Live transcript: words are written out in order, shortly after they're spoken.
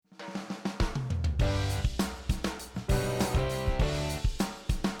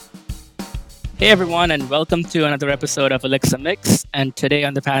Hey everyone, and welcome to another episode of Alexa Mix. And today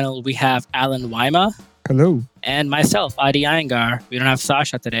on the panel we have Alan Wyma Hello. and myself, Adi Iyengar. We don't have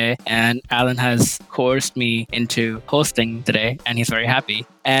Sasha today, and Alan has coerced me into hosting today, and he's very happy.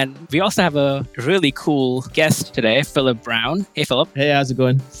 And we also have a really cool guest today, Philip Brown. Hey, Philip. Hey, how's it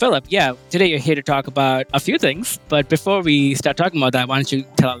going? Philip, today you're here to talk about a few things. But before we start talking about that, why don't you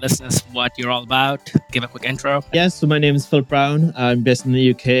tell our listeners what you're all about? Give a quick intro. Yes, so my name is Philip Brown. I'm based in the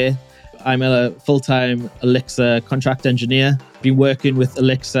UK. I'm a full-time Elixir contract engineer. Been working with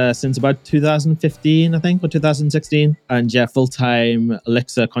Elixir since about 2015, I think, or 2016. And full-time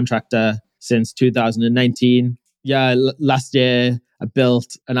Elixir contractor since 2019. Last year I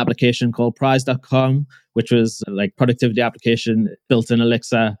built an application called prize.com, which was like productivity application built in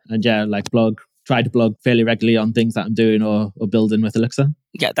Elixir. And try to blog fairly regularly on things that I'm doing or building with Elixir.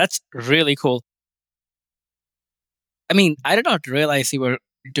 Yeah, that's really cool. I mean, I did not realize you were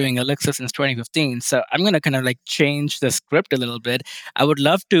doing Elixir since 2015. So I'm going to kind of change the script a little bit. I would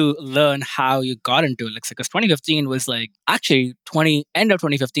love to learn how you got into Elixir, because 2015 was end of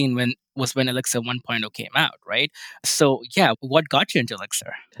 2015 when Elixir 1.0 came out, right? So what got you into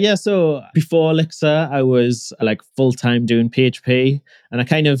Elixir? Yeah, so before Elixir, I was full-time doing PHP. And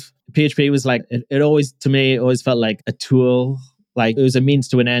PHP was it always felt like a tool. Like it was a means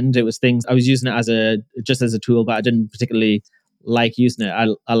to an end. It was things I was using it just as a tool, but I didn't particularly like using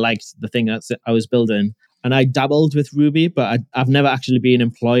it. I liked the thing that I was building. And I dabbled with Ruby, but I've never actually been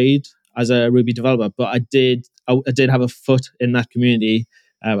employed as a Ruby developer. But I did have a foot in that community.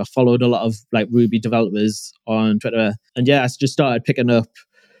 I followed a lot of Ruby developers on Twitter. And I just started picking up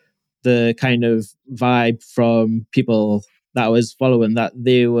the kind of vibe from people that I was following, that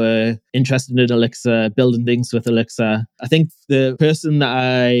they were interested in Elixir, building things with Elixir. I think the person that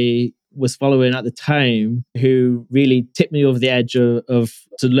I was following at the time who really tipped me over the edge of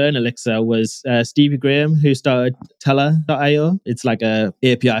to learn Elixir was Stevie Graham, who started Teller.io. It's like a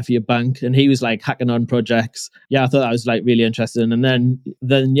API for your bank, and he was hacking on projects. I thought that was really interesting. And then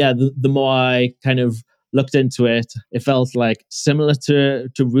the more I kind of looked into it, it felt similar to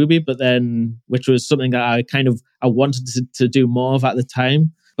Ruby, but then which was something that I wanted to do more of at the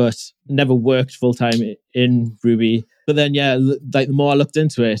time, but never worked full time in Ruby. But then, the more I looked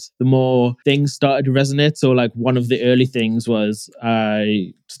into it, the more things started to resonate. So one of the early things was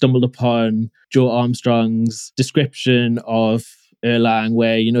I stumbled upon Joe Armstrong's description of Erlang,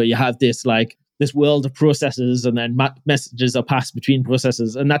 where, you have this this world of processes, and then messages are passed between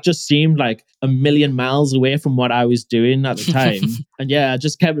processes. And that just seemed like a million miles away from what I was doing at the time. And I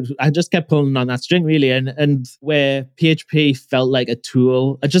just kept pulling on that string, really. And where PHP felt like a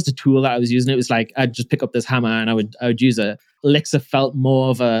tool, just a tool that I was using, it was I'd just pick up this hammer and I would use it. Elixir felt more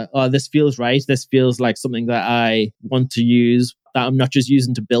of this feels right. This feels like something that I want to use, that I'm not just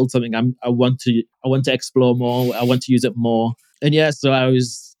using to build something. I want to explore more. I want to use it more. And so I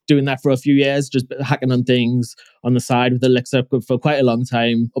was doing that for a few years, just hacking on things on the side with Elixir for quite a long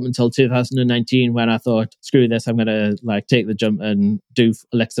time, up until 2019, when I thought, screw this, I'm going to take the jump and do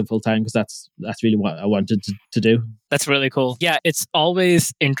Elixir full time, because that's really what I wanted to do. That's really cool. Yeah, it's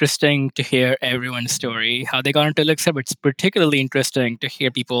always interesting to hear everyone's story, how they got into Elixir, but it's particularly interesting to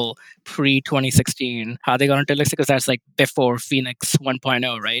hear people pre-2016, how they got into Elixir, because that's before Phoenix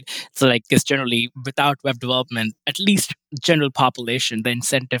 1.0, right? So because generally without web development, at least general population, the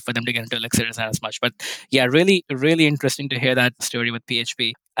incentive for them to get into Elixir is not as much. But really, really interesting to hear that story with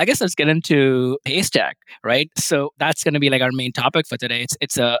PHP. I guess let's get into Haystack, right? So that's going to be our main topic for today.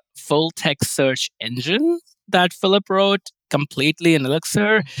 It's a full text search engine that Philip wrote completely in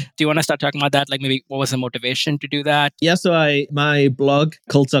Elixir. Do you want to start talking about that? Maybe what was the motivation to do that? Yeah, so my blog,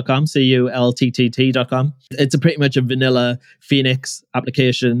 cult.com, cultt.com. It's pretty much a vanilla Phoenix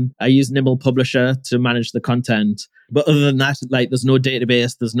application. I use Nimble Publisher to manage the content. But other than that, there's no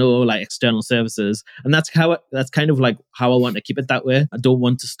database, there's no external services. And that's kind of how I want to keep it that way. I don't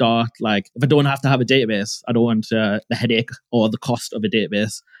want to start if I don't have to have a database, I don't want the headache or the cost of a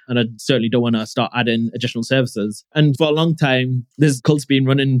database. And I certainly don't want to start adding additional services. And for a long time, this cult's been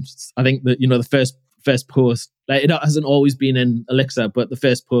running, I think the first post, it hasn't always been in Elixir, but the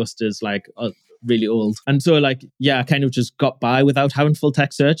first post is really old. And so I kind of just got by without having full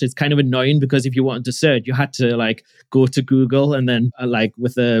text search. It's kind of annoying, because if you wanted to search, you had to go to Google and then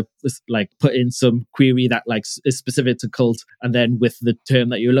put in some query that is specific to cult, and then with the term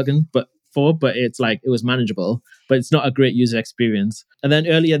that you're looking for, but it's it was manageable, but it's not a great user experience. And then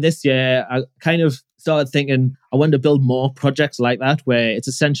earlier this year, I kind of started thinking I wanted to build more projects like that, where it's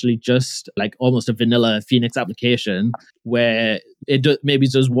essentially just almost a vanilla Phoenix application, where it maybe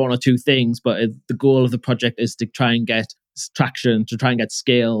does one or two things, but the goal of the project is to try and get traction, to try and get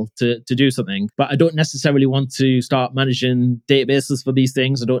scale to do something. But I don't necessarily want to start managing databases for these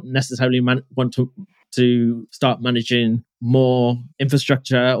things. I don't necessarily want to start managing more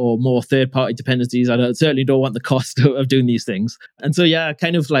infrastructure or more third-party dependencies. Certainly don't want the cost of doing these things. And so, yeah, I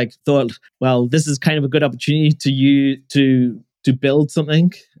kind of like thought, well, this is kind of a good opportunity to build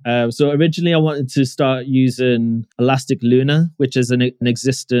something. So originally I wanted to start using Elastic Luna, which is an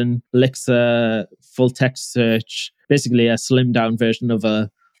existing Elixir full text search, basically a slimmed down version of a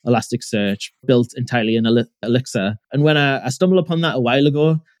Elasticsearch built entirely in Elixir. And when I stumbled upon that a while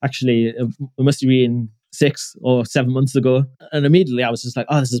ago, actually, it must have been 6 or 7 months ago, and immediately I was just like,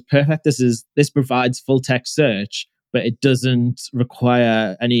 oh, this is perfect. This provides full text search, but it doesn't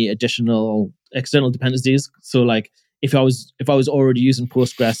require any additional external dependencies. So like, if I was already using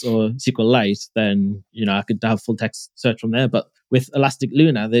Postgres or SQLite, then I could have full text search from there. But with Elastic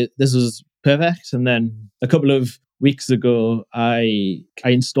Luna, this was perfect. And then a couple of weeks ago, I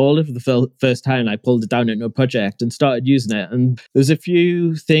installed it for the first time. I pulled it down into a project and started using it. And there's a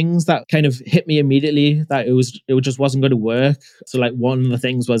few things that kind of hit me immediately that it just wasn't going to work. So like one of the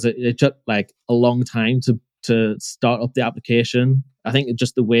things was it took like a long time to start up the application. I think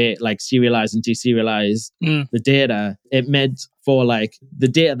just the way it like serialized and deserialized the data, it meant for like the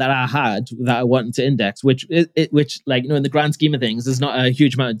data that I had that I wanted to index, which like, in the grand scheme of things, there's not a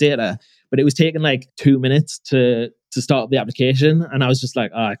huge amount of data, but it was taking like 2 minutes to start up the application. And I was just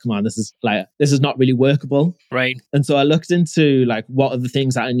like, oh, come on, this is not really workable. Right. And so I looked into like, what are the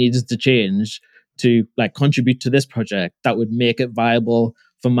things that I needed to change to like contribute to this project that would make it viable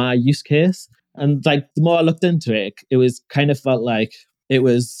for my use case. And like, the more I looked into it, it was kind of felt like it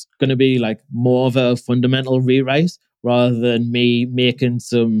was going to be like more of a fundamental rewrite rather than me making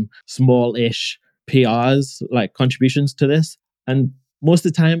some small-ish PRs, like contributions to this. And most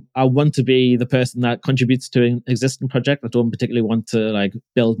of the time, I want to be the person that contributes to an existing project. I don't particularly want to like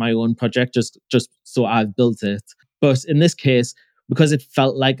build my own project just so I've built it. But in this case, because it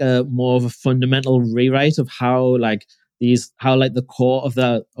felt like a more of a fundamental rewrite of how the core of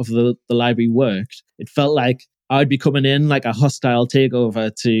the library worked, it felt like I'd be coming in like a hostile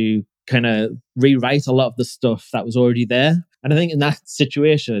takeover to kind of rewrite a lot of the stuff that was already there. And I think in that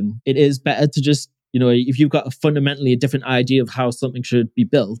situation, it is better to just, if you've got a fundamentally different idea of how something should be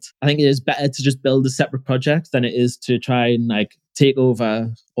built, I think it is better to just build a separate project than it is to try and like take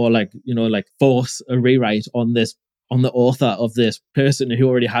over or like force a rewrite on the author of this person who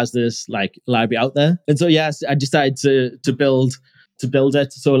already has this like library out there. And so, yes, I decided to build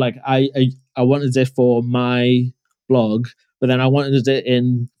it. So like I wanted it for my blog, but then I wanted it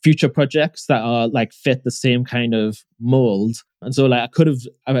in future projects that are like fit the same kind of mold. And so like I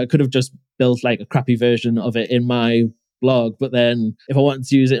could have just built like a crappy version of it in my blog, but then if I wanted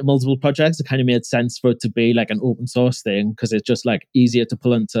to use it in multiple projects, it kind of made sense for it to be like an open source thing because it's just like easier to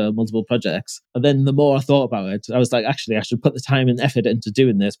pull into multiple projects. And then the more I thought about it, I was like, actually, I should put the time and effort into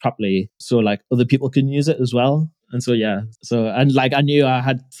doing this properly so like other people can use it as well. And so, yeah. So, and like I knew I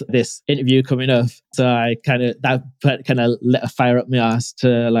had this interview coming up. So I kind of lit a fire up my ass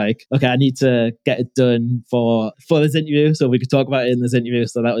to like, okay, I need to get it done for this interview so we could talk about it in this interview.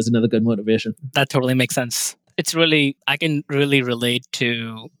 So that was another good motivation. That totally makes sense. It's really, I can really relate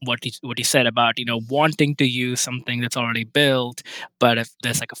to what you said about, wanting to use something that's already built, but if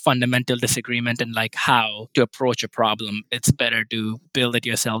there's like a fundamental disagreement in like how to approach a problem, it's better to build it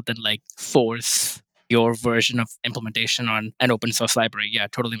yourself than like force your version of implementation on an open source library. Yeah,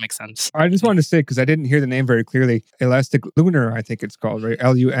 totally makes sense. I just wanted to say, because I didn't hear the name very clearly, Elastic Lunar, I think it's called, right?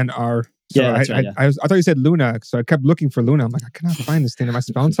 LUNR. So yeah, that's right, I thought you said Luna, so I kept looking for Luna. I'm like, I cannot find this thing. Am I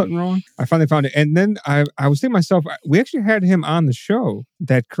spelling something wrong? I finally found it. And then I was thinking to myself, we actually had him on the show,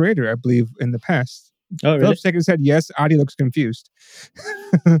 that creator, I believe, in the past. Oh, really? Philip Second said, yes, Adi looks confused.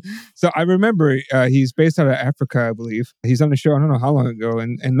 So I remember he's based out of Africa, I believe. He's on the show, I don't know how long ago.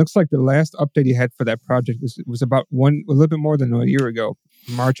 And looks like the last update he had for that project was about a little bit more than a year ago,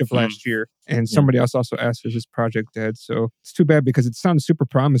 March of last year. And somebody else also asked, is this project dead? So it's too bad because it sounds super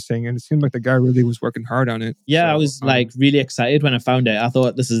promising and it seemed like the guy really was working hard on it. Yeah, so, I was like really excited when I found it. I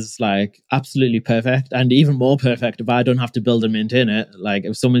thought this is like absolutely perfect and even more perfect if I don't have to build and maintain it. Like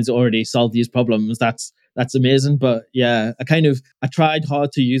if someone's already solved these problems, that's amazing. But yeah, I tried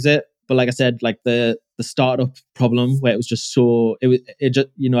hard to use it. But like I said, like the startup problem where it was just so, it just,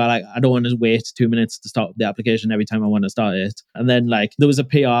 I don't want to wait 2 minutes to start the application every time I want to start it. And then like there was a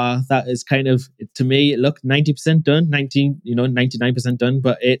PR that is kind of, to me, it looked 90% done, 99% done,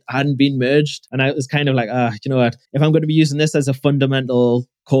 but it hadn't been merged. And I was kind of like, you know what, if I'm going to be using this as a fundamental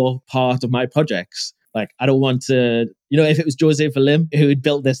core part of my projects, Like, I don't want to, if it was Jose Lim who had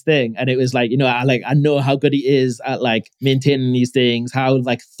built this thing and it was like, I know how good he is at like maintaining these things, how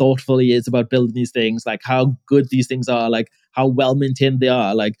like thoughtful he is about building these things, like how good these things are, like how well maintained they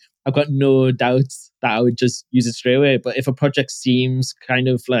are. Like, I've got no doubts that I would just use it straight away. But if a project seems kind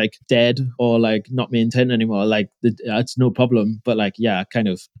of like dead or like not maintained anymore, like that's no problem. But like, yeah,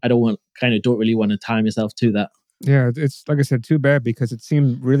 I don't really want to tie myself to that. Yeah, it's like I said, too bad because it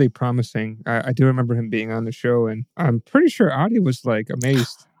seemed really promising. I do remember him being on the show, and I'm pretty sure Adi was like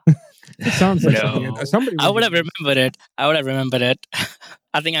amazed. It sounds like somebody I would have remembered it.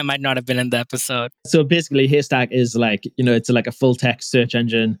 I think I might not have been in the episode. So basically, Haystack is like, it's like a full text search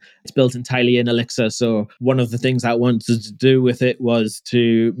engine. It's built entirely in Elixir. So one of the things I wanted to do with it was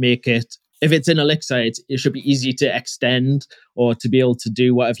to make it, if it's in Elixir, it should be easy to extend or to be able to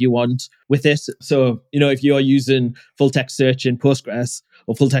do whatever you want with it. So, if you're using full text search in Postgres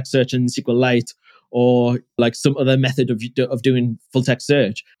or full text search in SQLite, or like some other method of doing full text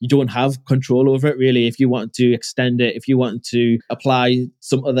search, you don't have control over it really. If you want to extend it, if you want to apply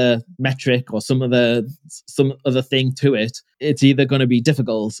some other metric or some other thing to it, it's either going to be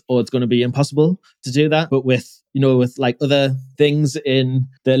difficult or it's going to be impossible to do that. But with like other things in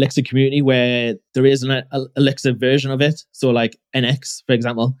the Elixir community where there is an Elixir version of it, so like NX, for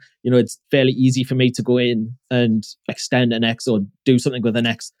example, it's fairly easy for me to go in and extend NX or do something with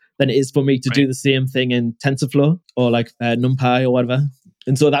NX than it is for me to do the same thing in TensorFlow or like NumPy or whatever.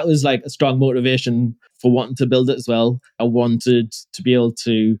 And so that was like a strong motivation for wanting to build it as well. I wanted to be able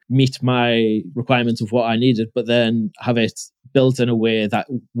to meet my requirements of what I needed, but then have it built in a way that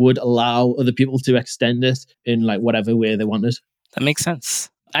would allow other people to extend it in like whatever way they wanted. That makes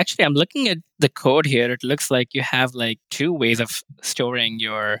sense. Actually, I'm looking at the code here. It looks like you have like two ways of storing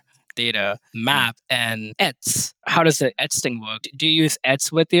your data, map and ets. How does the ets thing work? Do you use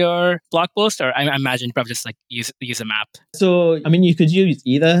ets with your blog post, or I imagine you probably just like use a map? So, I mean, you could use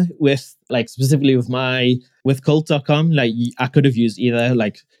either with like specifically with cult.com, like I could have used either,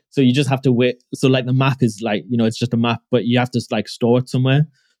 like, so you just have to wait. So like the map is like, it's just a map, but you have to like store it somewhere.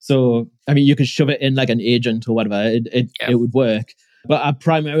 So, I mean, you could shove it in like an agent or whatever. It would work. But I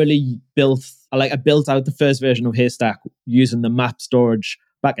primarily built out the first version of Haystack using the map storage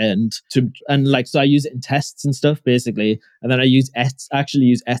backend so I use it in tests and stuff basically, and then I use ets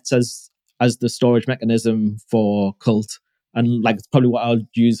as the storage mechanism for Cult, and like it's probably what I'll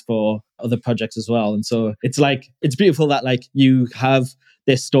use for other projects as well. And so it's beautiful that like you have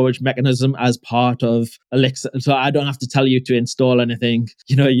this storage mechanism as part of Elixir, so I don't have to tell you to install anything.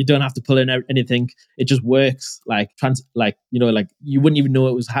 You don't have to pull in anything. It just works like you wouldn't even know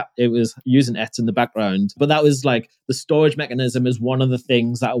it was using ets in the background. But that was like the storage mechanism is one of the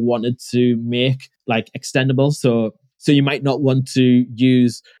things that I wanted to make like extendable. So you might not want to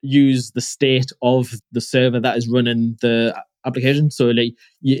use the state of the server that is running the application. So like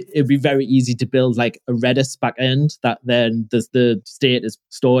it'd be very easy to build like a Redis backend that then the state is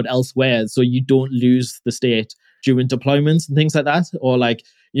stored elsewhere, so you don't lose the state during deployments and things like that. Or like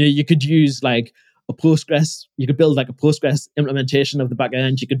you could use like a Postgres. You could build like a Postgres implementation of the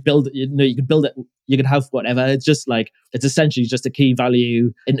backend. You could build it. You could have whatever. It's just like it's essentially just a key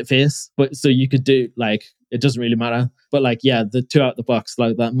value interface. But so you could do like it doesn't really matter. But like the two out the box,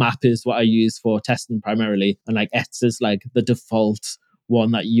 like that map is what I use for testing primarily, and like ets is like the default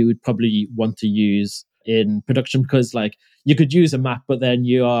one that you would probably want to use in production, because like you could use a map, but then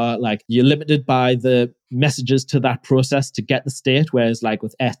you're limited by the messages to that process to get the state, whereas like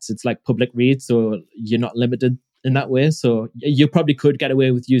with ets it's like public read, so you're not limited in that way. So you probably could get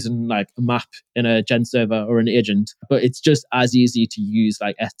away with using like a map in a gen server or an agent, but it's just as easy to use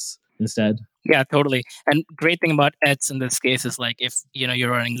like ets instead. Yeah, totally. And great thing about ets in this case is like if you're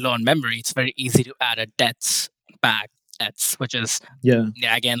running low on memory, it's very easy to add a dets back ets, which is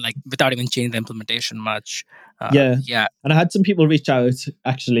again like without even changing the implementation much. And I had some people reach out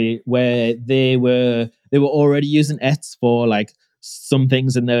actually where they were already using ets for like some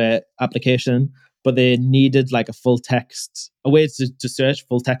things in their application, but they needed like a way to search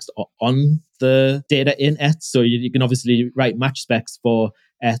full text on the data in ets. So you can obviously write match specs for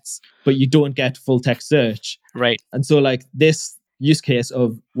ets, but you don't get full text search. Right. And so like this use case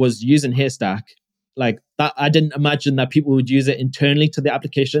was using Haystack. Like that, I didn't imagine that people would use it internally to the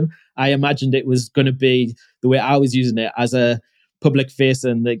application. I imagined it was going to be the way I was using it as a public face,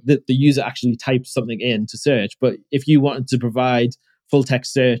 and the user actually types something in to search. But if you wanted to provide full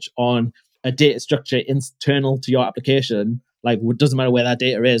text search on a data structure internal to your application, like it doesn't matter where that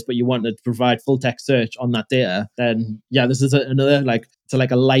data is, but you wanted to provide full text search on that data, then this is another like it's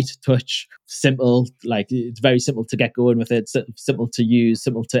like a light touch, simple, like it's very simple to get going with it, simple to use,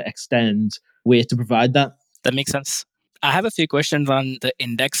 simple to extend way to provide that. That makes sense. I have a few questions on the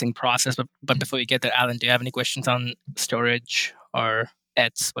indexing process, but before we get there, Alan, do you have any questions on storage or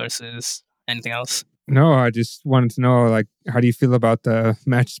ETS versus anything else? No, I just wanted to know, like, how do you feel about the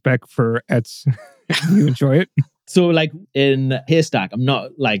match spec for ETS? Do you enjoy it? So like in Haystack, I'm not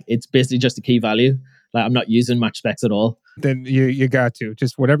like, it's basically just a key value. Like I'm not using match specs at all. Then you got to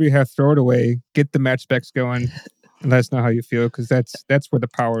just whatever you have, throw it away, get the match specs going, and let us know how you feel, because that's where the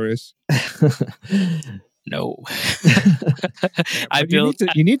power is. No. Yeah,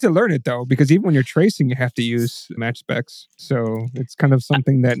 you need to learn it though, because even when you're tracing, you have to use match specs. So it's kind of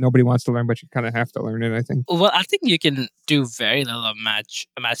something that nobody wants to learn, but you kind of have to learn it, I think. Well, I think you can do very little of match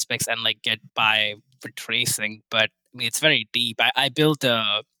specs and like get by for tracing, but I mean, it's very deep. I built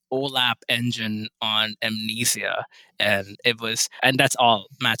a OLAP engine on Amnesia, and that's all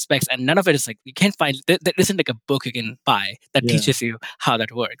match specs, and none of it is like, you can't find, there isn't like a book you can buy that teaches you how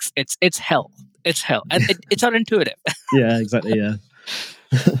that works. It's hell. It's hell, and it's not intuitive. Yeah, exactly. Yeah.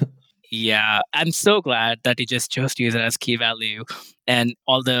 Yeah, I'm so glad that you just chose to use it as key value, and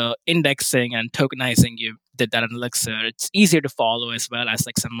all the indexing and tokenizing you did that in Elixir. It's easier to follow as well as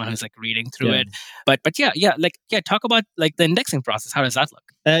like someone who's like reading through it. But talk about like the indexing process. How does that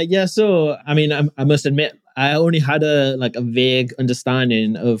look? So I mean, I must admit, I only had a vague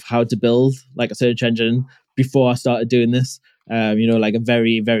understanding of how to build like a search engine before I started doing this. Like a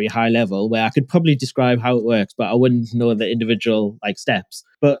very, very high level where I could probably describe how it works, but I wouldn't know the individual like steps.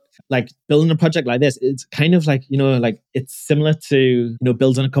 But like building a project like this, it's kind of like, like it's similar to,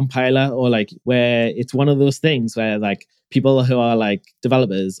 building a compiler, or like where it's one of those things where like people who are like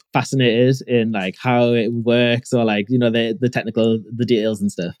developers fascinated in like how it works, or like, the technical, the details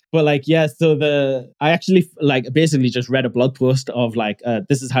and stuff. But like, I actually like basically just read a blog post of like,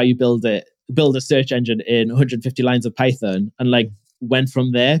 this is how you build a search engine in 150 lines of Python, and like went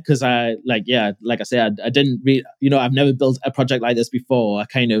from there, because I said, I didn't read, I've never built a project like this before. I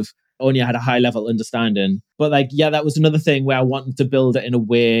kind of only had a high level understanding, but like, that was another thing where I wanted to build it in a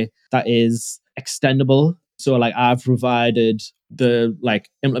way that is extendable. So like I've provided the like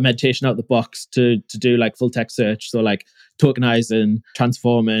implementation out the box to do like full text search. So like tokenizing,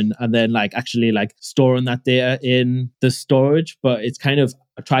 transforming, and then like actually like storing that data in the storage. But it's kind of,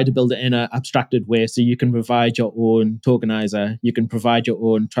 I tried to build it in an abstracted way, so you can provide your own tokenizer, you can provide your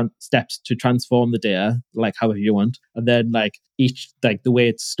own steps to transform the data, like however you want. And then like each, like the way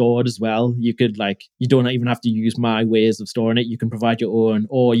it's stored as well, you could like, you don't even have to use my ways of storing it. You can provide your own,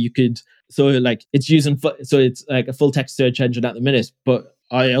 or you could, so like it's it's like a full text search engine at the minute, but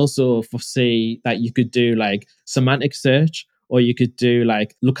I also foresee that you could do like semantic search, or you could do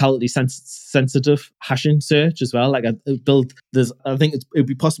like locality sensitive hashing search as well. Like I think it would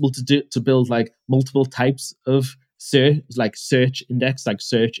be possible to build like multiple types of search index, like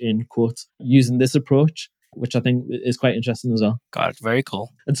search in quotes, using this approach, which I think is quite interesting as well. Got it. Very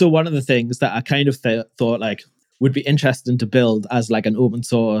cool. And so one of the things that I kind of thought like would be interesting to build as like an open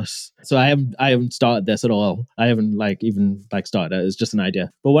source. So I haven't started this at all. I haven't like even like started it. It's just an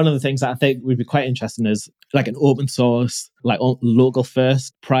idea. But one of the things that I think would be quite interesting is like an open source, like local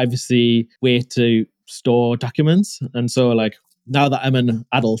first privacy way to store documents. And so like now that I'm an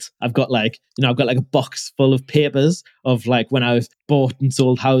adult, I've got like a box full of papers of like when I've bought and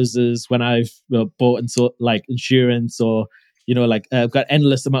sold houses, when I've bought and sold like insurance, or I've got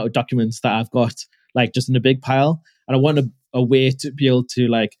endless amount of documents that I've got like just in a big pile, and I want a way to be able to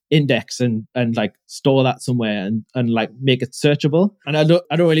like index and like store that somewhere and like make it searchable. And I don't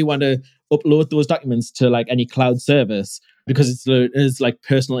really want to upload those documents to like any cloud service, because it's like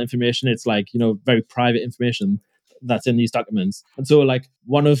personal information. It's like, very private information that's in these documents. And so like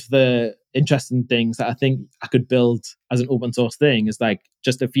one of the interesting things that I think I could build as an open source thing is like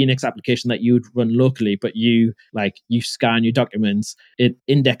just a Phoenix application that you would run locally, but you scan your documents, it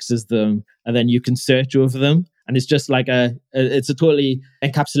indexes them, and then you can search over them. And it's just like it's a totally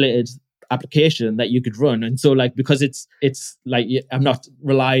encapsulated application that you could run. And so like, because it's like, I'm not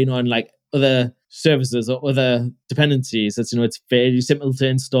relying on like other services or other dependencies, it's fairly simple to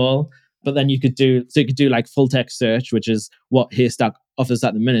install. But then you could do like full text search, which is what Haystack offers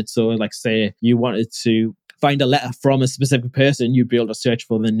at the minute. So like say you wanted to find a letter from a specific person, you'd be able to search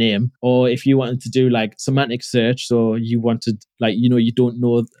for the name. Or if you wanted to do like semantic search, so you wanted like, you don't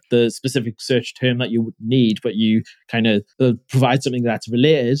know the specific search term that you would need, but you kind of provide something that's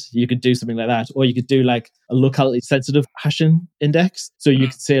related, you could do something like that. Or you could do like a locality sensitive hashing index. So you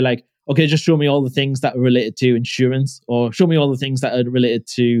could say like, okay, just show me all the things that are related to insurance, or show me all the things that are related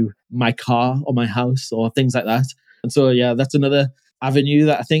to my car or my house or things like that. And so, that's another avenue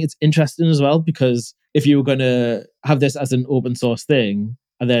that I think it's interesting as well, because if you were going to have this as an open source thing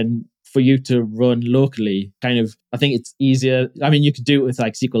and then for you to run locally. Kind of, I think it's easier. I mean, you could do it with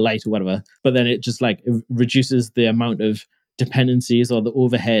like SQLite or whatever, but then it just like it reduces the amount of dependencies or the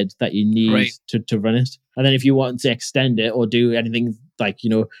overhead that you need Right. to run it. And then if you want to extend it or do anything like,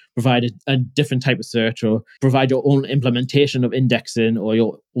 provide a different type of search or provide your own implementation of indexing or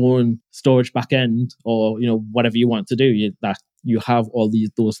your own storage backend or, whatever you want to do, that you have all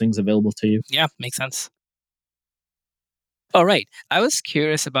those things available to you. Yeah, makes sense. All right. I was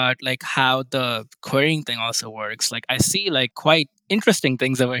curious about like how the querying thing also works. Like I see like quite interesting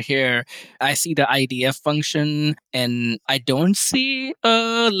things over here. I see the IDF function and I don't see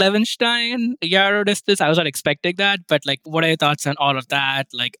a Levenstein Yarrow distance. I was not expecting that, but like what are your thoughts on all of that?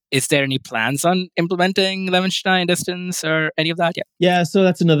 Like is there any plans on implementing Levenstein distance or any of that yet? Yeah, so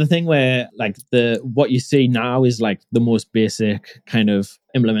that's another thing where like what you see now is like the most basic kind of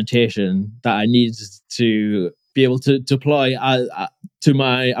implementation that I need to be able to deploy to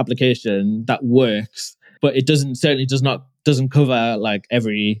my application that works, but it doesn't cover like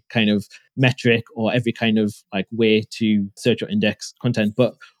every kind of metric or every kind of like way to search or index content.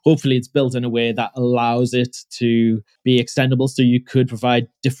 But hopefully it's built in a way that allows it to be extendable, so you could provide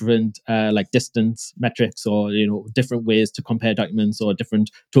different like distance metrics or different ways to compare documents or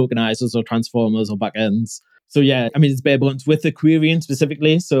different tokenizers or transformers or backends. So yeah, I mean it's bare bones with the querying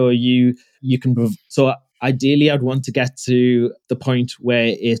specifically. So you can so ideally I'd want to get to the point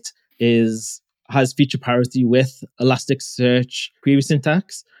where it has feature parity with Elasticsearch query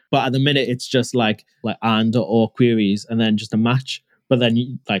syntax. But at the minute, it's just like and or queries and then just a match. But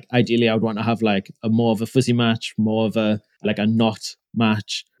then, like ideally, I would want to have like a more of a fuzzy match, more of a like a not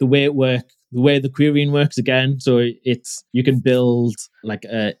match. The way the querying works again. So you can build like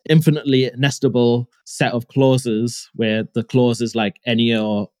a infinitely nestable set of clauses where the clause is like any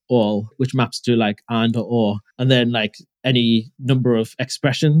or all, which maps to like and or, and then like any number of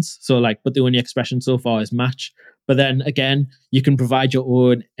expressions. So like, but the only expression so far is match. But then again, you can provide your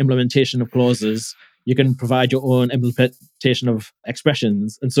own implementation of clauses. You can provide your own implementation of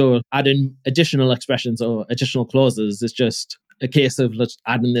expressions. And so adding additional expressions or additional clauses is just a case of let's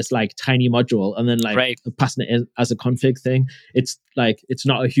adding this like tiny module and then like Right. passing it in as a config thing. It's like, it's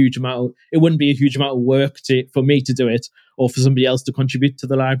not a huge amount. It wouldn't be a huge amount of work for me to do it or for somebody else to contribute to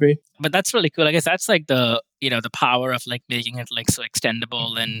the library. But that's really cool. I guess that's like the power of like making it like so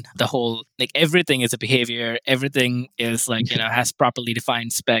extendable, and the whole like everything is a behavior, everything is like has properly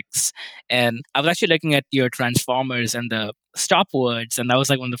defined specs. And I was actually looking at your transformers and the stop words, and that was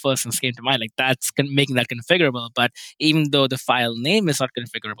like one of the first things that came to mind. Like that's making that configurable, but even though the file name is not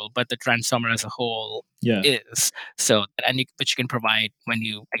configurable, but the transformer as a whole is. So which you can provide when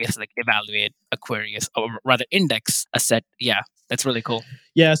you, I guess, like evaluate a query or rather index a set. Yeah, that's really cool.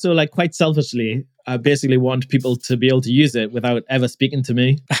 Yeah, so like quite selfishly, I basically want people to be able to use it without ever speaking to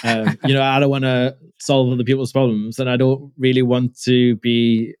me. I don't want to solve other people's problems, and I don't want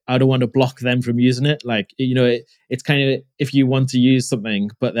to block them from using it. Like, it's kind of, if you want to use something,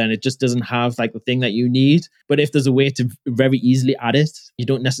 but then it just doesn't have like the thing that you need. But if there's a way to very easily add it, you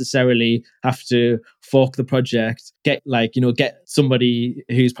don't necessarily have to fork the project, get somebody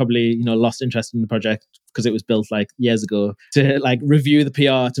who's probably, lost interest in the project because it was built like years ago to like review the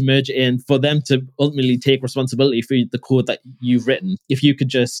PR, to merge it in, for them to ultimately take responsibility for the code that you've written. If you could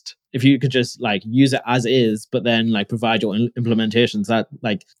just like use it as is, but then like provide your implementations, that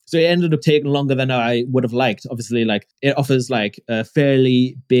like, so it ended up taking longer than I would have liked. Obviously, like it offers like a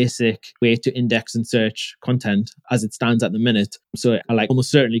fairly basic way to index and search content as it stands at the minute. So I like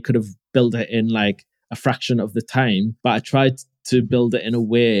almost certainly could have built it in like a fraction of the time, but I tried to build it in a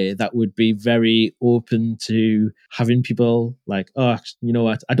way that would be very open to having people like, oh, you know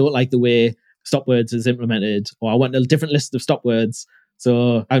what, I don't like the way stop words is implemented, or I want a different list of stop words.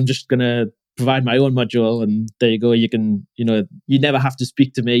 So I'm just going to provide my own module, and there you go. You can, you never have to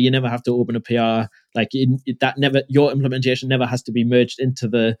speak to me. You never have to open a PR. Like your implementation never has to be merged into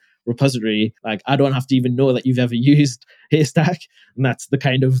the repository. Like I don't have to even know that you've ever used Haystack. And that's the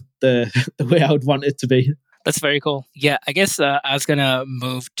kind of the way I would want it to be. That's very cool. Yeah, I guess I was going to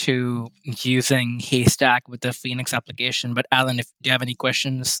move to using Haystack with the Phoenix application. But Alan, do you have any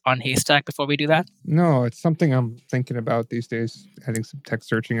questions on Haystack before we do that? No, it's something I'm thinking about these days, adding some text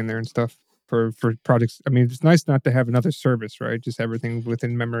searching in there and stuff for projects. I mean, it's nice not to have another service, right? Just everything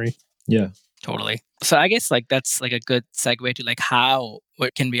within memory. Yeah. Totally. So I guess like that's like a good segue to like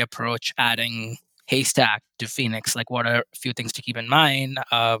what can we approach adding Haystack to Phoenix? Like what are a few things to keep in mind?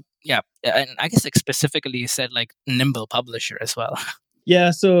 Yeah. And I guess like specifically you said like Nimble Publisher as well. Yeah,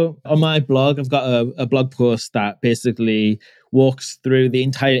 so on my blog, I've got a blog post that basically walks through the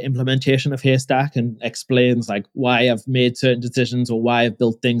entire implementation of Haystack and explains like why I've made certain decisions or why I've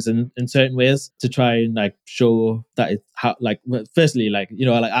built things in certain ways to try and like show that it's how, like, firstly, like, you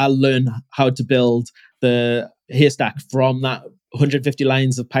know, like I'll learn how to build the Haystack from that 150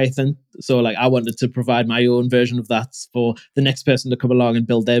 lines of Python. So like I wanted to provide my own version of that for the next person to come along and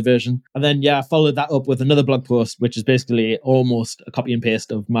build their version. And then I followed that up with another blog post, which is basically almost a copy and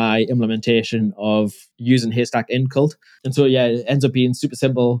paste of my implementation of using Haystack in Cult. And so it ends up being super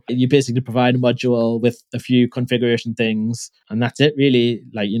simple. You basically provide a module with a few configuration things, and that's it really.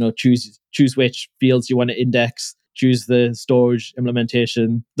 Like, you know, choose which fields you want to index, choose the storage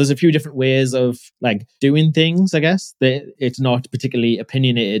implementation. There's a few different ways of like doing things, I guess. It's not particularly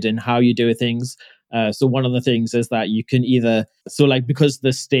opinionated in how you do things. So one of the things is that you can either, so like because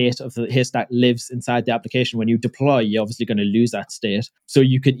the state of the Haystack lives inside the application, when you deploy, you're obviously going to lose that state. So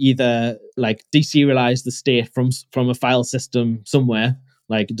you can either like deserialize the state from a file system somewhere.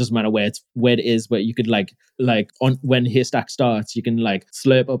 Like it doesn't matter where it is, but you could like on when Haystack starts, you can like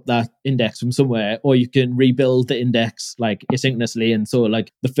slurp up that index from somewhere, or you can rebuild the index like asynchronously. And so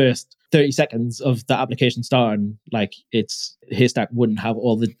like the first 30 seconds of the application starting, like it's Haystack wouldn't have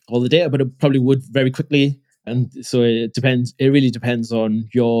all the data, but it probably would very quickly. And so it really depends on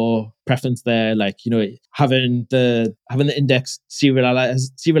your preference there. Like, you know, having the index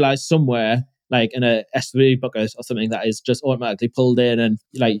serialized somewhere, like in a S3 bucket or something that is just automatically pulled in, and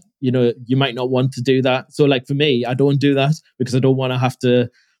like, you know, you might not want to do that. So like for me, I don't do that because I don't want to have to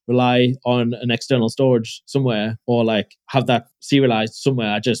rely on an external storage somewhere or like have that serialized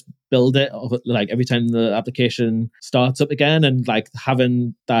somewhere. I just build it like every time the application starts up again, and like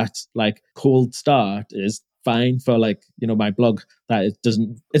having that like cold start is fine for like, you know, my blog, that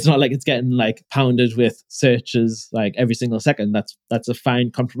it's not like it's getting like pounded with searches like every single second. That's a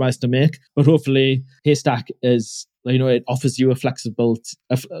fine compromise to make. But hopefully Haystack is, you know, it offers you a flexible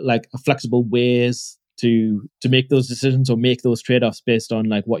ways to make those decisions or make those trade-offs based on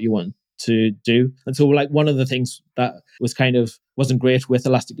like what you want to do. And so like one of the things that was kind of wasn't great with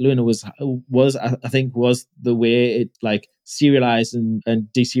Elastic Luna was I think the way it like serialized and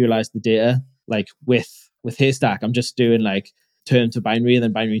deserialized the data. Like with Haystack, I'm just doing like term to binary and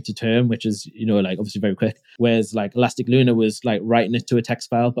then binary to term, which is, you know, like obviously very quick. Whereas like Elastic Luna was like writing it to a text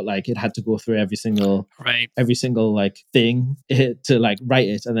file, but like it had to go through every single like thing to like write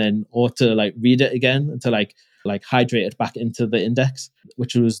it, and then or to like read it again and to like hydrate it back into the index,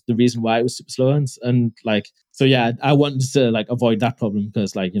 which was the reason why it was super slow. And like, so I wanted to like avoid that problem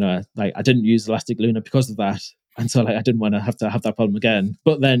because like, you know, like I didn't use Elastic Luna because of that. And so like I didn't want to have that problem again.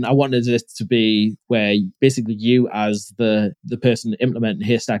 But then I wanted it to be where basically you as the person implementing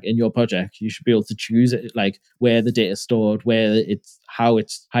Haystack in your project, you should be able to choose it, like where the data is stored, how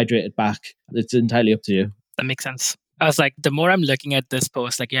it's hydrated back. It's entirely up to you. That makes sense. I was like, the more I'm looking at this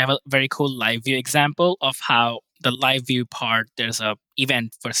post, like you have a very cool live view example of how the live view part, there's a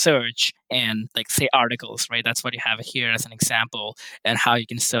event for search and like say articles, right? That's what you have here as an example, and how you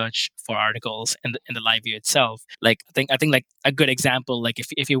can search for articles in the live view itself. Like I think like a good example, like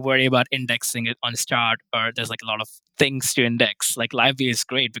if you worry about indexing it on start, or there's like a lot of things to index, like live view is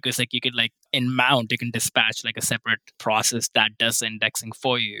great because like you could like in mount, you can dispatch like a separate process that does the indexing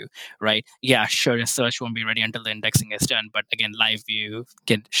for you, right? Yeah, sure, the search won't be ready until the indexing is done, but again, live view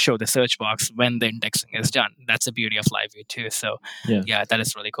can show the search box when the indexing is done. That's the beauty of live view too. So yeah, that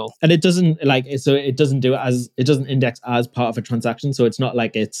is really cool. And it doesn't it doesn't index as part of a transaction, so it's not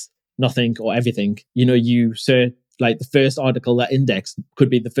like it's nothing or everything. You know, you search like the first article that indexed could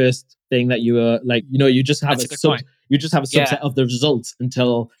be the first thing that you were like, you know, you just have a subset of the results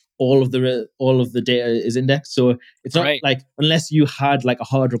until all of the data is indexed. So it's not like, unless you had like a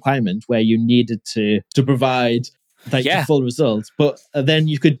hard requirement where you needed to provide like the full results. But then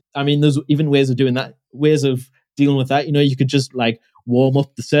you could, I mean, there's even ways of doing that, ways of dealing with that. You know, you could just like warm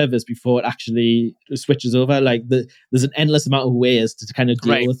up the servers before it actually switches over. Like there's an endless amount of ways to kind of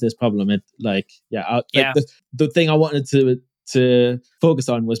deal with this problem. The thing I wanted to focus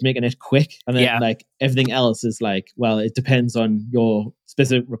on was making it quick, and then like everything else is like, well, it depends on your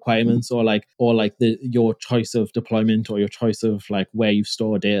specific requirements or your choice of deployment or your choice of like where you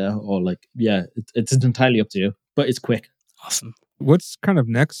store data, or like it's entirely up to you, but it's quick. Awesome. What's kind of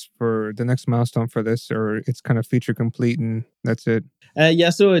next for the next milestone for this, or it's kind of feature complete and that's it?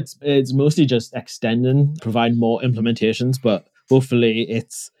 So it's mostly just extending, provide more implementations, but hopefully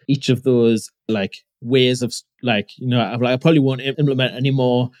it's each of those like ways of like, you know, I probably won't implement any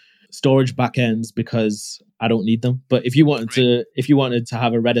more storage backends because I don't need them. But if you wanted to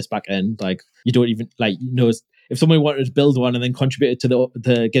have a Redis backend, like you don't even like, you know, if someone wanted to build one and then contribute it to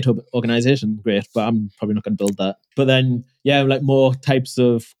the GitHub organization, great. But I'm probably not going to build that. But then, yeah, like more types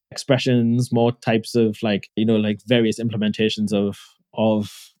of expressions, more types of like, like various implementations of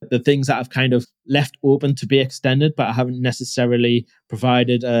the things that I've kind of left open to be extended, but I haven't necessarily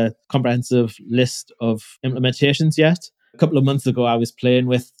provided a comprehensive list of implementations yet. A couple of months ago, I was playing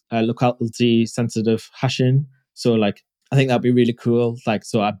with locality sensitive hashing. So like, I think that'd be really cool. Like,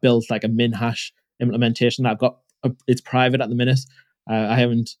 so I built like a min hash implementation that I've got. It's private at the minute. I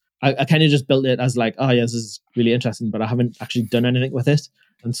kind of just built it as like, oh yeah, this is really interesting, but I haven't actually done anything with it.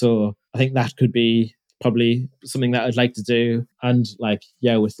 And so I think that could be probably something that I'd like to do. And like,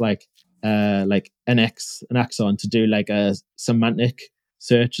 yeah, with like NX and Axon to do like a semantic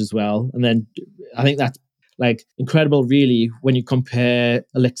search as well. And then I think that's like incredible really when you compare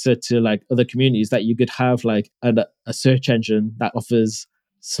Elixir to like other communities, that you could have like a search engine that offers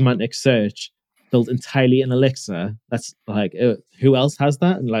semantic search built entirely in Elixir. That's like, who else has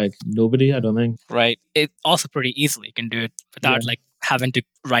that? And like nobody, I don't think. Right. It also pretty easily you can do it without like having to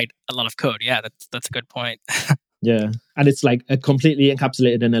write a lot of code. Yeah, that's a good point. Yeah. And it's like a completely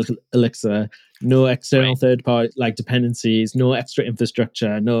encapsulated in Elixir. No external third party like dependencies, no extra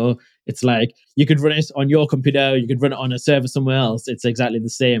infrastructure. No, it's like you could run it on your computer, you could run it on a server somewhere else. It's exactly the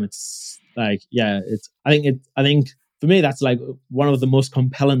same. It's like, yeah, I think for me that's like one of the most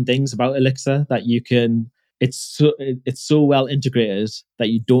compelling things about Elixir, that you can it's so well integrated that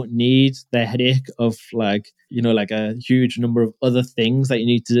you don't need the headache of like, like a huge number of other things that you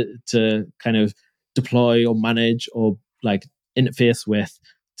need to kind of deploy or manage or like interface with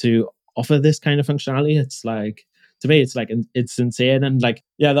to offer this kind of functionality. It's like, to me, it's like, it's insane. And like,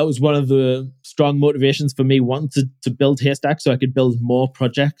 yeah, that was one of the strong motivations for me wanting to build Haystack, so I could build more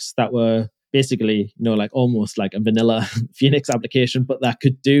projects that were basically, like almost like a vanilla Phoenix application, but that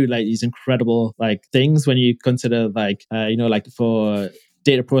could do like these incredible like things when you consider like, like for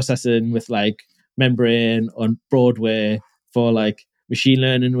data processing with like Membrane on Broadway, for like machine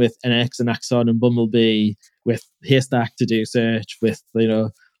learning with NX and Axon and Bumblebee, with Haystack to do search with,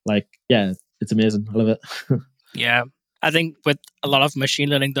 like, yeah, it's amazing. I love it. Yeah. I think with a lot of machine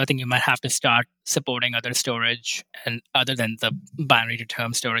learning, though, I think you might have to start supporting other storage and other than the binary to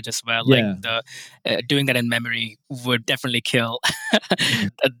term storage as well. Yeah. Like doing that in memory would definitely kill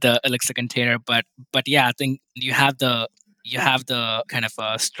the Elixir container. But yeah, I think you have the kind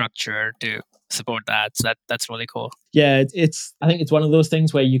of structure to support that. So that's really cool. Yeah, I think it's one of those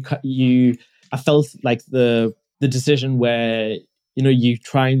things where I felt like the decision where you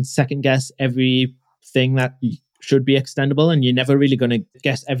try and second guess everything that should be extendable, and you're never really going to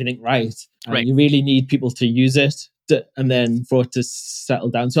guess everything right. Right. You really need people to use it and then for it to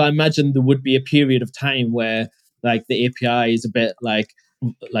settle down. So I imagine there would be a period of time where like the API is a bit like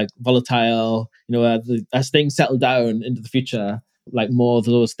volatile, as things settle down into the future, like more of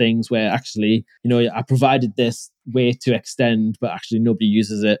those things where actually, I provided this way to extend, but actually nobody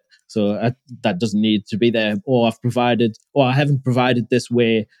uses it. So that doesn't need to be there. Or I haven't provided this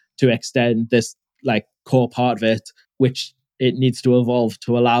way to extend this like core part of it, which it needs to evolve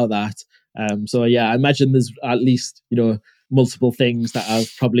to allow that. So yeah, I imagine there's at least, multiple things that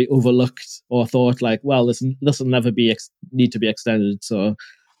I've probably overlooked or thought like, well, this will never need to be extended. So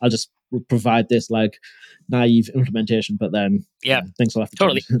I'll just provide this like naive implementation, but then things will have to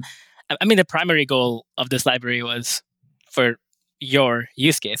totally change. I mean, the primary goal of this library was for your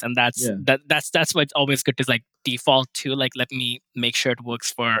use case, and that's why it's always good to like default to like, let me make sure it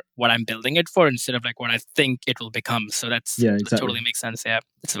works for what I'm building it for instead of like what I think it will become. So that totally makes sense. Yeah,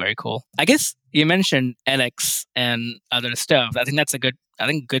 it's very cool. I guess you mentioned NX and other stuff. I think that's a good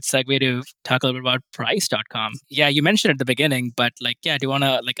segue to talk a little bit about price.com. Yeah, you mentioned at the beginning, but like, yeah, do you want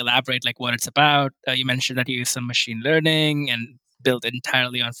to like elaborate like what it's about? You mentioned that you use some machine learning and built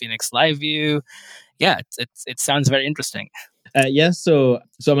entirely on Phoenix Live View. Yeah, it sounds very interesting. So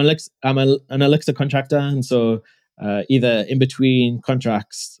I'm an Elixir contractor, and so either in between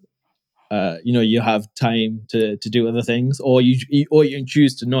contracts, you have time to do other things, or you can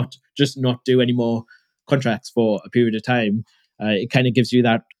choose to not do any more contracts for a period of time. It kind of gives you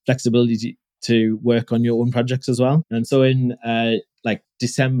that flexibility to work on your own projects as well. And so in like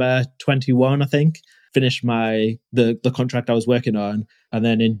December 21, I think, finished the contract I was working on, and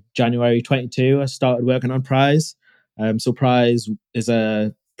then in January 22, I started working on Prize. So Prize is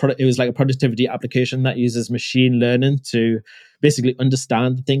it was like a productivity application that uses machine learning to basically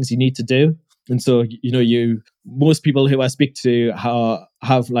understand the things you need to do. And so, most people who I speak to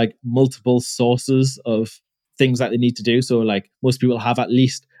have like multiple sources of things that they need to do. So like most people have at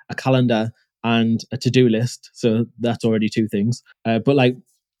least a calendar and a to-do list. So that's already two things. But like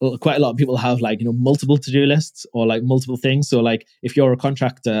quite a lot of people have like, multiple to-do lists or like multiple things. So like if you're a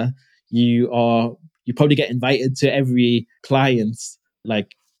contractor, you probably get invited to every client's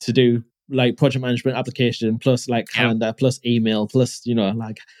like to do like project management application plus like calendar plus email plus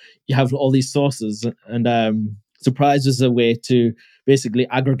like you have all these sources. And Surprise is a way to basically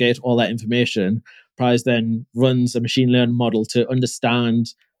aggregate all that information. Prize then runs a machine learning model to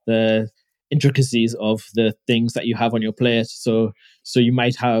understand the intricacies of the things that you have on your plate. So you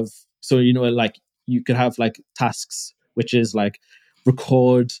might have, like you could have like tasks, which is like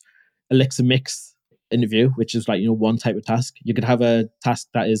record Alexa Mix interview, which is like, one type of task. You could have a task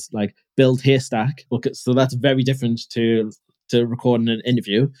that is like build Haystack. Okay, so that's very different to recording an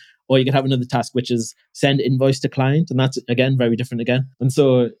interview. Or you could have another task, which is send invoice to client. And that's, again, very different again. And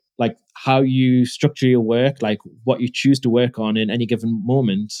so like how you structure your work, like what you choose to work on in any given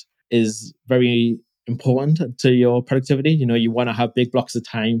moment is very important to your productivity. You want to have big blocks of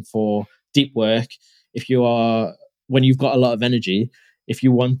time for deep work. When you've got a lot of energy, if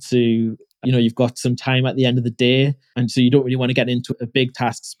you want to, you've got some time at the end of the day. And so you don't really want to get into big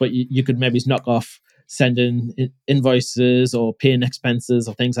tasks, but you could maybe knock off sending invoices or paying expenses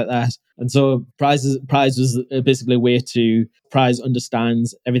or things like that. And so Prize was basically a way to Prize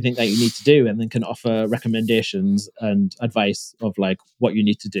understands everything that you need to do and then can offer recommendations and advice of like what you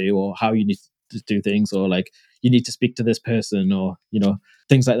need to do or how you need to do things, or like you need to speak to this person, or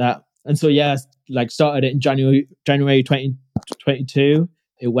things like that. And so like started it in January 2022.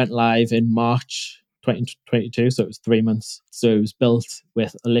 It went live in March 2022, so it was 3 months. So it was built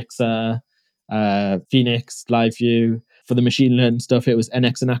with Alexa, Phoenix, Live View. For the machine learning stuff, it was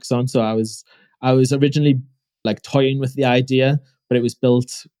NX and Axon. So I was originally like toying with the idea, but it was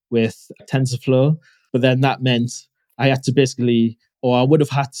built with TensorFlow. But then that meant I had to basically, or I would have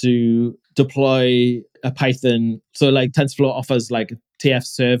had to deploy a Python. So like TensorFlow offers like TF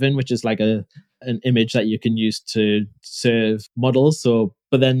serving, which is like an image that you can use to serve models. So,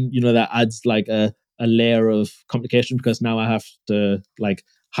 but then, that adds like a layer of complication, because now I have to like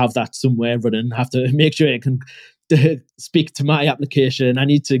have that somewhere running, have to make sure it can speak to my application. I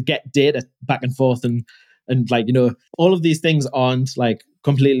need to get data back and forth, and like, all of these things aren't like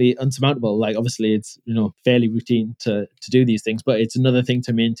completely unsurmountable. Like obviously it's, fairly routine to do these things, but it's another thing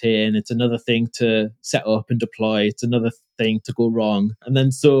to maintain. It's another thing to set up and deploy. It's another thing to go wrong. And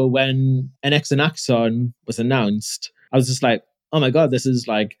then so when NX and Axon was announced, I was just like, oh my God, this is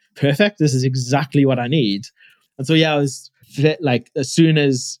like perfect. This is exactly what I need. And so, I was like, as soon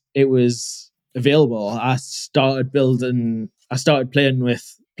as it was available, I started playing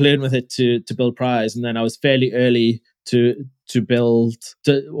with it to build Prize. And then I was fairly early to build,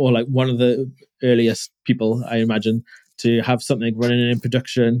 or like one of the earliest people, I imagine, to have something running in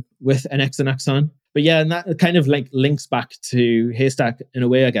production with NX and Axon. But and that kind of like links back to Haystack in a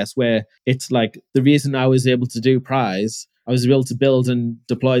way, I guess, where it's like the reason I was able to do Prize, I was able to build and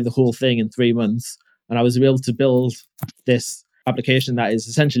deploy the whole thing in 3 months. And I was able to build this application that is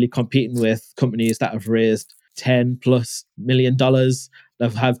essentially competing with companies that have raised $10+ million,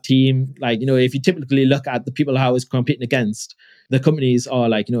 that have team. Like, if you typically look at the people I was competing against, the companies are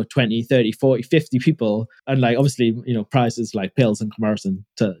like, 20, 30, 40, 50 people. And like, obviously, prices like pales in comparison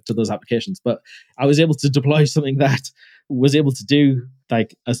to those applications. But I was able to deploy something that was able to do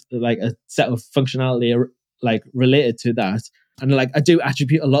like a set of functionality like related to that. And like, I do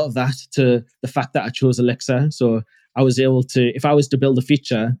attribute a lot of that to the fact that I chose Alexa. So I was able to, if I was to build a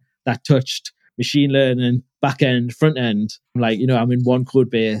feature that touched machine learning, back end, front end, like, I'm in one code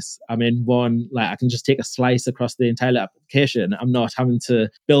base. I'm in one, like, I can just take a slice across the entire application. I'm not having to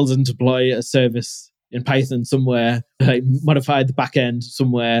build and deploy a service in Python somewhere, like modify the back end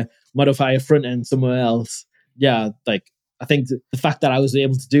somewhere, modify a front end somewhere else. Like, I think the fact that I was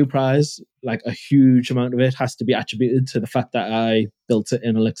able to do Prize, like a huge amount of it has to be attributed to the fact that I built it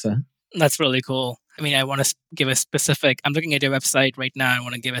in Alexa. That's really cool. I mean, I want to give a specific, I'm looking at your website right now. I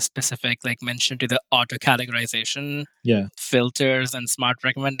want to give a specific like mention to the auto categorization filters and smart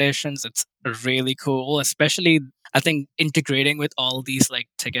recommendations. It's really cool, especially I think integrating with all these like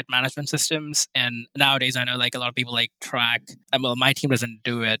ticket management systems. And nowadays I know like a lot of people like track, well, my team doesn't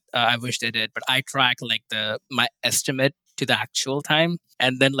do it. I wish they did, but I track like my estimate to the actual time,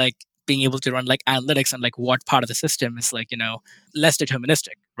 and then like being able to run like analytics on like what part of the system is like, less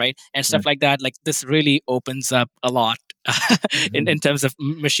deterministic, right? And stuff Right. like that. Like this really opens up a lot in terms of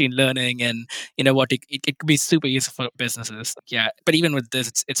machine learning, and what it could be super useful for businesses. Yeah, but even with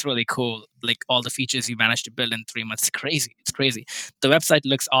this, it's really cool. Like all the features you managed to build in 3 months, it's crazy. The website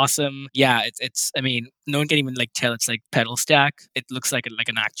looks awesome. Yeah, it's I mean, no one can even like tell it's like pedal stack. It looks like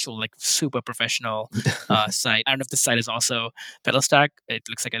an actual like super professional site. I don't know if this site is also pedal stack. It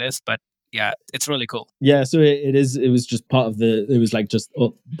looks like it is, but yeah, it's really cool. Yeah, so it is. It was just part of it was like just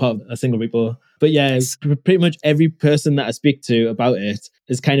part of a single repo. But yeah, Nice. pretty much every person that I speak to about it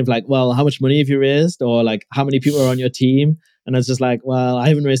is kind of like, well, how much money have you raised? Or like, how many people are on your team? And I was just like, well, I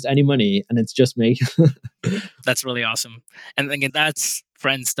haven't raised any money and it's just me. That's really awesome. And again, that's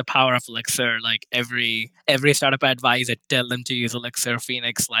friends, the power of Elixir. Like every startup I advise, I tell them to use Elixir,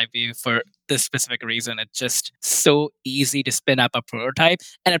 Phoenix, LiveView for this specific reason. It's just so easy to spin up a prototype,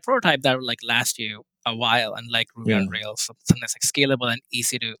 and a prototype that will like last you a while, and like Ruby on Rails, something that's like scalable and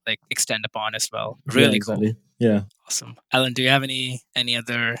easy to like extend upon as well. Really exactly. cool. Yeah. Awesome. Alan, do you have any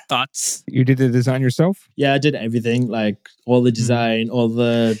other thoughts? You did the design yourself? Yeah, I did everything, like all the design, all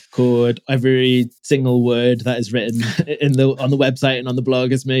the code, every single word that is written on the website and on the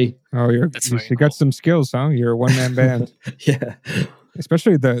blog is me. Oh, you got some skills, huh? You're a one-man band. Yeah.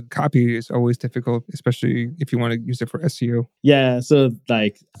 Especially the copy is always difficult, especially if you want to use it for SEO. Yeah, so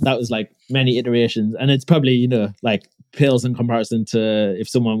like that was like many iterations, and it's probably like pales in comparison to if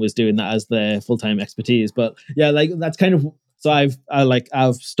someone was doing that as their full-time expertise. But yeah, like that's kind of so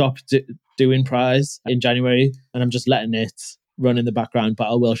I've stopped doing Prize in January, and I'm just letting it run in the background,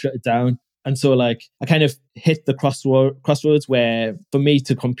 but I will shut it down. And so like I kind of hit the crossroads where for me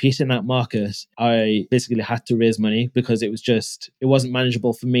to compete in that market, I basically had to raise money because it wasn't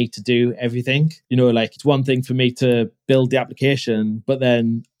manageable for me to do everything. Like it's one thing for me to build the application,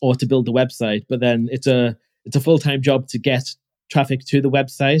 or to build the website, but then it's a full-time job to get traffic to the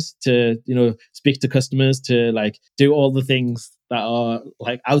website, to speak to customers, to like do all the things that are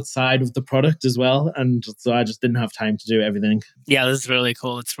like outside of the product as well. And so I just didn't have time to do everything. Yeah, this is really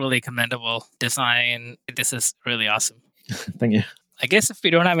cool. It's really commendable design. This is really awesome. Thank you. I guess if we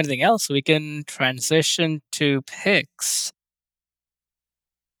don't have anything else, we can transition to picks.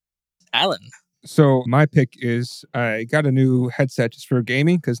 Alan. So my pick is I got a new headset just for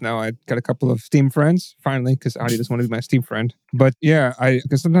gaming because now I got a couple of Steam friends finally because Adi doesn't want to be my Steam friend. But yeah,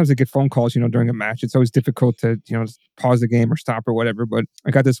 because sometimes I get phone calls, during a match. It's always difficult to pause the game or stop or whatever. But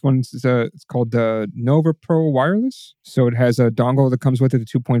I got this one. It's called the Nova Pro Wireless. So it has a dongle that comes with it, the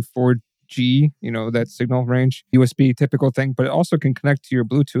 2.4G, that signal range, USB typical thing, but it also can connect to your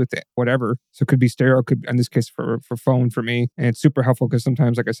Bluetooth, whatever. So it could be stereo, could in this case for phone for me. And it's super helpful because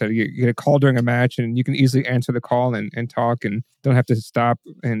sometimes, like I said, you get a call during a match and you can easily answer the call and talk and don't have to stop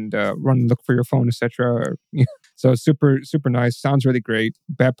and run and look for your phone, etc. So super, super nice. Sounds really great.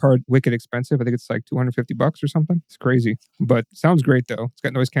 Bad part, wicked expensive. I think it's like $250 or something. It's crazy, but sounds great though. It's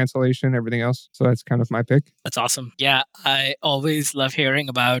got noise cancellation, everything else. So that's kind of my pick. That's awesome. Yeah, I always love hearing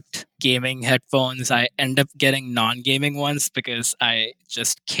about gaming headphones. I end up getting non-gaming ones because I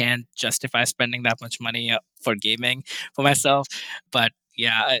just can't justify spending that much money for gaming for myself. But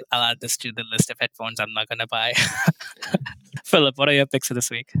yeah, I'll add this to the list of headphones I'm not going to buy. Philip, what are your picks for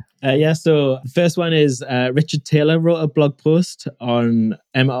this week? So the first one is Richard Taylor wrote a blog post on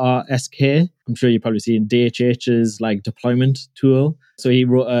MRSK. I'm sure you've probably seen DHH's like deployment tool. So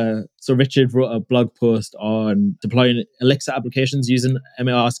Richard wrote a blog post on deploying Elixir applications using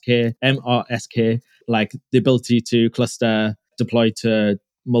MRSK, like the ability to cluster, deploy to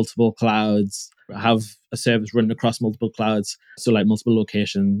multiple clouds, have a service running across multiple clouds, so like multiple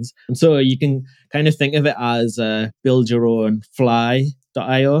locations. And so you can kind of think of it as build your own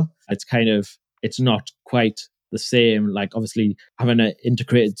fly.io. It's not quite the same. Like obviously having an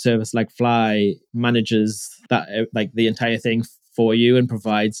integrated service like Fly manages that like the entire thing for you and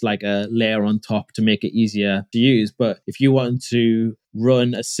provides like a layer on top to make it easier to use. But if you want to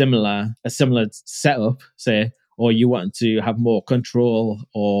run a similar setup, say, or you want to have more control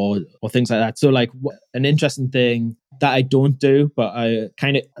or things like that. So like an interesting thing that I don't do, but I'm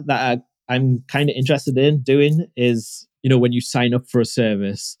kind of interested in doing is, when you sign up for a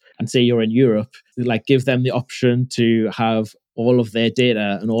service and say you're in Europe, like give them the option to have all of their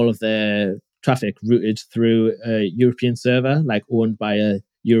data and all of their traffic routed through a European server, like owned by a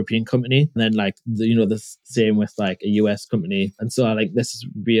European company, and then like the same with like a US company. And so I like this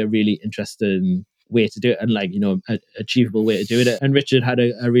would be a really interesting way to do it, and like achievable way to do it. And Richard had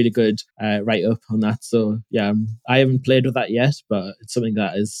a really good write up on that. So yeah, I haven't played with that yet, but it's something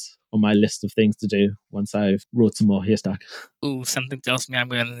that is on my list of things to do once I've wrote some more Haystack. Ooh, something tells me I'm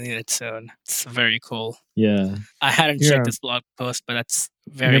going to need it soon. It's very cool. Yeah. I hadn't Yeah. checked this blog post, but that's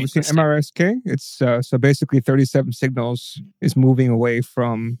You very never seen interesting. MRSK? It's so basically 37 Signals is moving away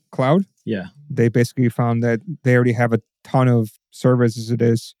from cloud. Yeah. They basically found that they already have a ton of servers as it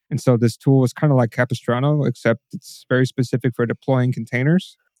is. And so this tool is kind of like Capistrano, except it's very specific for deploying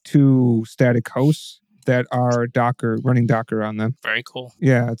containers to static hosts that are running Docker on them. Very cool.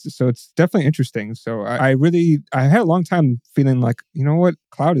 Yeah, so it's definitely interesting. So I had a long time feeling like, you know what,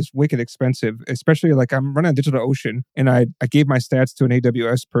 cloud is wicked expensive, especially like I'm running a DigitalOcean and I gave my stats to an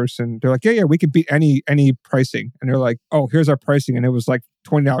AWS person. They're like, yeah, we can beat any pricing. And they're like, oh, here's our pricing. And it was like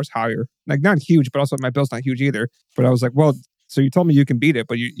 $20 higher. Like not huge, but also my bill's not huge either. But I was like, well, so you told me you can beat it,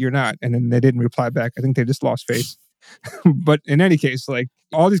 but you're not. And then they didn't reply back. I think they just lost face. But in any case, like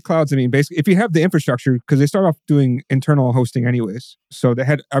all these clouds, I mean, basically, if you have the infrastructure, because they start off doing internal hosting anyways. So they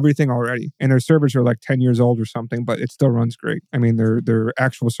had everything already. And their servers are like 10 years old or something, but it still runs great. I mean, they're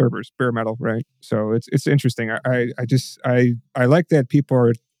actual servers, bare metal, right? So it's interesting. I like that people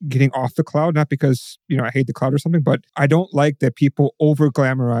are getting off the cloud, not because, I hate the cloud or something, but I don't like that people over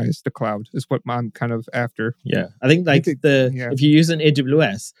glamorize the cloud is what I'm kind of after. Yeah. I think if you use an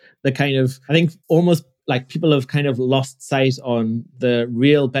AWS, I think almost like people have kind of lost sight on the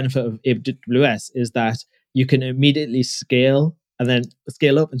real benefit of AWS is that you can immediately scale and then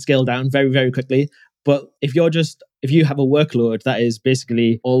scale up and scale down very, very quickly. But if you have a workload that is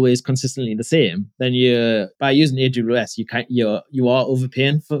basically always consistently the same, then by using AWS, you are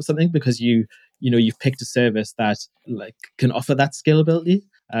overpaying for something because you've picked a service that like can offer that scalability.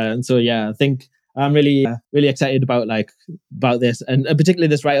 And so yeah, I think I'm really really excited about this and particularly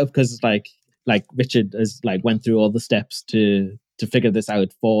this write up because like Richard has went through all the steps to figure this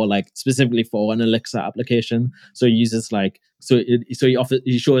out for specifically for an Elixir application. So he uses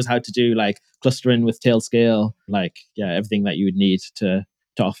he shows how to do clustering with Tailscale, everything that you would need to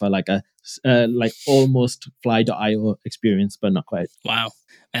offer a almost Fly.io experience, but not quite. Wow.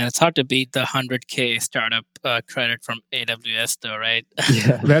 And it's hard to beat the 100K startup credit from AWS though, right?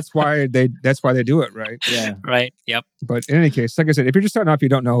 Yeah. That's why they do it, right? Yeah. Right. Yep. But in any case, like I said, if you're just starting off, you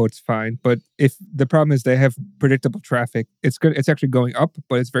don't know, it's fine. But if the problem is they have predictable traffic, it's good. It's actually going up,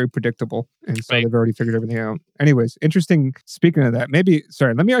 but it's very predictable. And so They've already figured everything out. Anyways, interesting. Speaking of that, let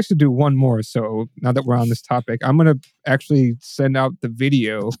me actually do one more. So now that we're on this topic, I'm going to actually send out the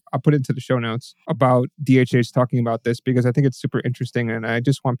video. I'll put it into the show notes about DHH talking about this because I think it's super interesting. And I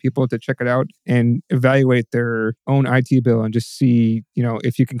just want people to check it out and evaluate their own IT bill and just see,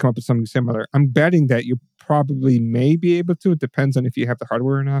 if you can come up with something similar. I'm betting that you probably may be able to. It depends on if you have the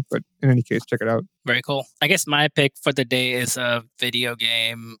hardware or not. But in any case, check it out. Very cool. I guess my pick for the day is a video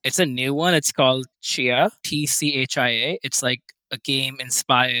game. It's a new one. It's called Chia, TCHIA. It's like a game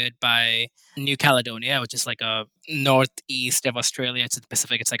inspired by New Caledonia, which is like a northeast of Australia. It's in the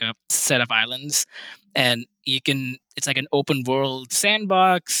Pacific. It's like a set of islands. And it's like an open world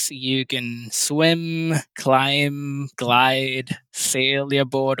sandbox. You can swim, climb, glide, sail your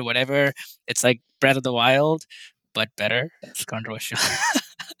boat or whatever. It's like Breath of the Wild, but better. It's controversial.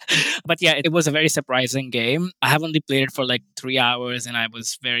 But yeah, it was a very surprising game. I have only played it for like 3 hours and I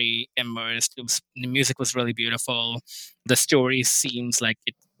was very immersed. The music was really beautiful. The story seems like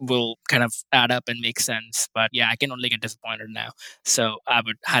it will kind of add up and make sense. But yeah, I can only get disappointed now. So I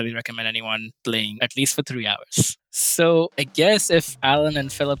would highly recommend anyone playing at least for 3 hours. So I guess if Alan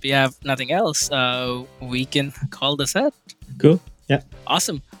and Philip, you have nothing else, we can call this it. Cool. Yeah.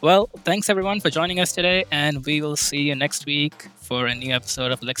 Awesome. Well, thanks everyone for joining us today, and we will see you next week for a new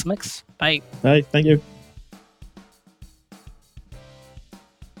episode of Lex Mix. Bye. Bye. Thank you.